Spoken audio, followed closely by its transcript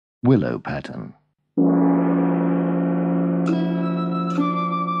Willow Pattern.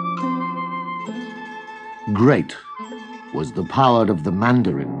 Great was the power of the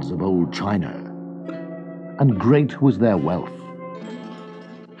mandarins of old China, and great was their wealth.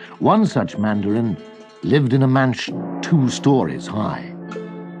 One such mandarin lived in a mansion 2 stories high.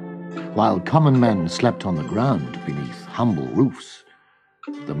 While common men slept on the ground beneath humble roofs,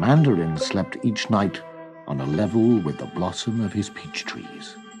 the mandarin slept each night on a level with the blossom of his peach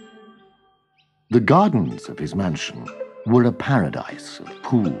trees. The gardens of his mansion were a paradise of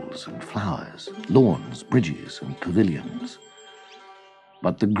pools and flowers, lawns, bridges, and pavilions.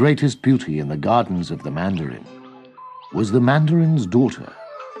 But the greatest beauty in the gardens of the mandarin was the mandarin's daughter,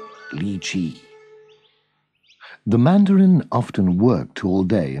 Li Qi. The mandarin often worked all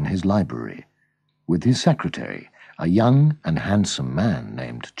day in his library, with his secretary, a young and handsome man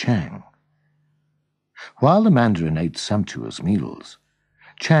named Chang. While the mandarin ate sumptuous meals,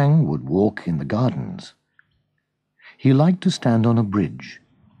 Chang would walk in the gardens. He liked to stand on a bridge,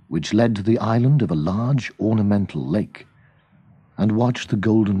 which led to the island of a large ornamental lake, and watch the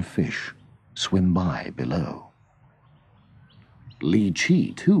golden fish swim by below. Li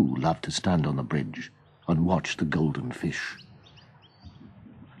Qi, too, loved to stand on the bridge and watch the golden fish.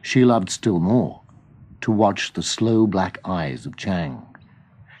 She loved still more to watch the slow black eyes of Chang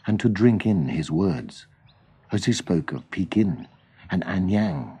and to drink in his words as he spoke of Pekin and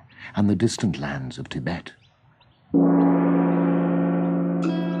Anyang and the distant lands of Tibet.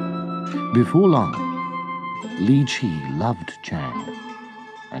 Before long, Li Qi loved Chang,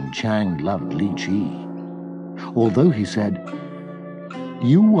 and Chang loved Li Qi, although he said,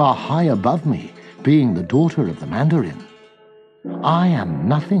 "You are high above me, being the daughter of the mandarin. I am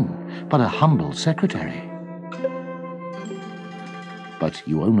nothing but a humble secretary." "But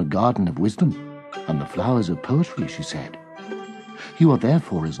you own a garden of wisdom and the flowers of poetry," she said. "You are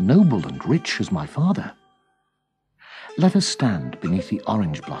therefore as noble and rich as my father. Let us stand beneath the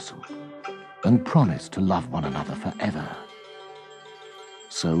orange blossom and promise to love one another forever."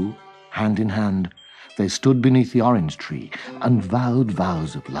 So, hand in hand, they stood beneath the orange tree and vowed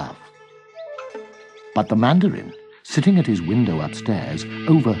vows of love. But the mandarin, sitting at his window upstairs,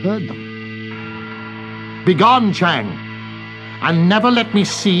 overheard them. "Begone, Chang, and never let me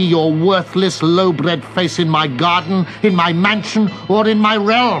see your worthless, low-bred face in my garden, in my mansion, or in my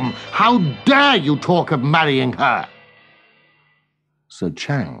realm. How dare you talk of marrying her?" So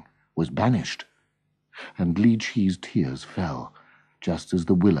Chang was banished, and Li Qi's tears fell just as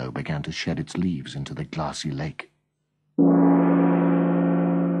the willow began to shed its leaves into the glassy lake.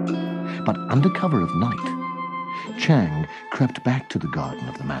 But under cover of night, Chang crept back to the garden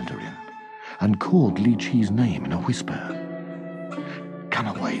of the mandarin and called Li Qi's name in a whisper. "Come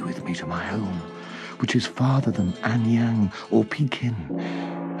away with me to my home, which is farther than Anyang or Pekin,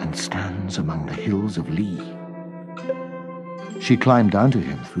 and stands among the hills of Li." She climbed down to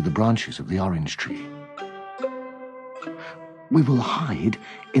him through the branches of the orange tree. "We will hide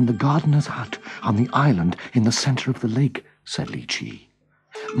in the gardener's hut on the island in the center of the lake," said Li Qi.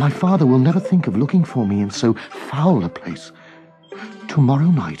 "My father will never think of looking for me in so foul a place.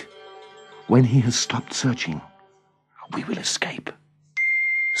 Tomorrow night, when he has stopped searching, we will escape."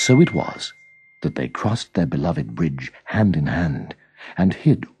 So it was that they crossed their beloved bridge hand in hand and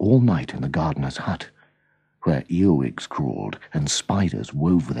hid all night in the gardener's hut, where earwigs crawled and spiders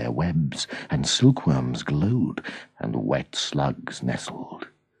wove their webs and silkworms glowed and wet slugs nestled.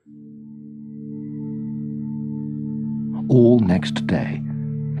 All next day,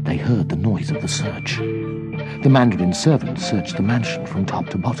 they heard the noise of the search. The mandarin servants searched the mansion from top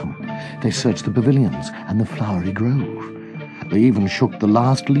to bottom. They searched the pavilions and the flowery grove. They even shook the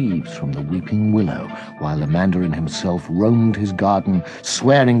last leaves from the weeping willow, while the mandarin himself roamed his garden,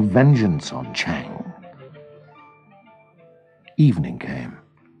 swearing vengeance on Chang. Evening came.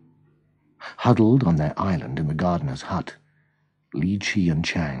 Huddled on their island in the gardener's hut, Li Qi and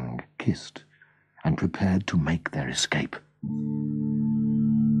Chang kissed and prepared to make their escape.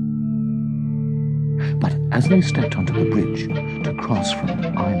 But as they stepped onto the bridge to cross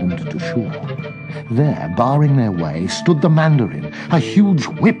from island to shore, there, barring their way, stood the mandarin, a huge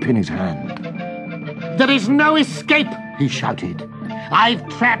whip in his hand. "There is no escape," he shouted. "I've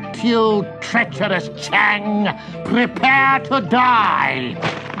trapped you, treacherous Chang. Prepare to die."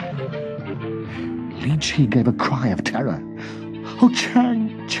 Li Qi gave a cry of terror. "Oh,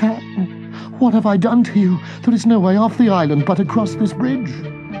 Chang, Chang, what have I done to you? There is no way off the island but across this bridge."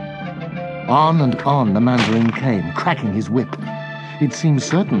 On and on the mandarin came, cracking his whip. It seemed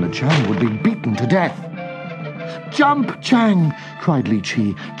certain that Chang would be beaten to death. "Jump, Chang!" cried Li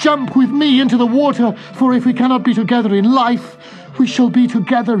Qi. "Jump with me into the water, for if we cannot be together in life, We shall be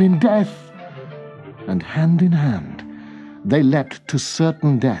together in death." And hand in hand, they leapt to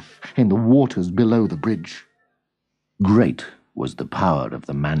certain death in the waters below the bridge. Great was the power of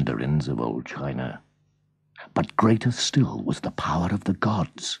the mandarins of old China, but greater still was the power of the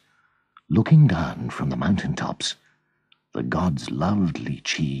gods. Looking down from the mountaintops, the gods loved Li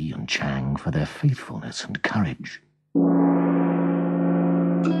Qi and Chang for their faithfulness and courage.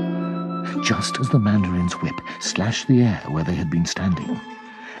 Just as the mandarin's whip slashed the air where they had been standing,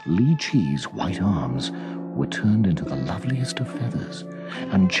 Li Qi's white arms were turned into the loveliest of feathers,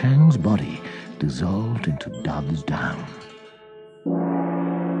 and Chang's body dissolved into dove's down.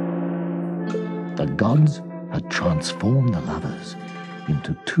 The gods had transformed the lovers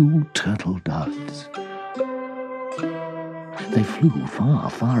into two turtle doves. They flew far,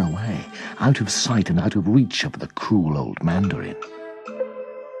 far away, out of sight and out of reach of the cruel old mandarin.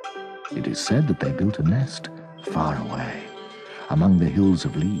 It is said that they built a nest far away, among the hills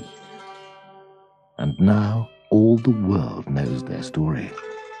of Li. And now all the world knows their story,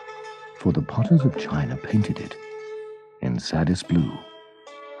 for the potters of China painted it in saddest blue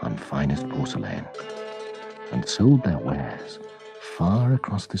on finest porcelain, and sold their wares far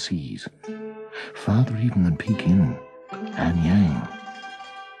across the seas, farther even than Peking, Anyang,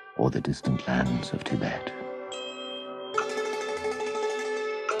 or the distant lands of Tibet.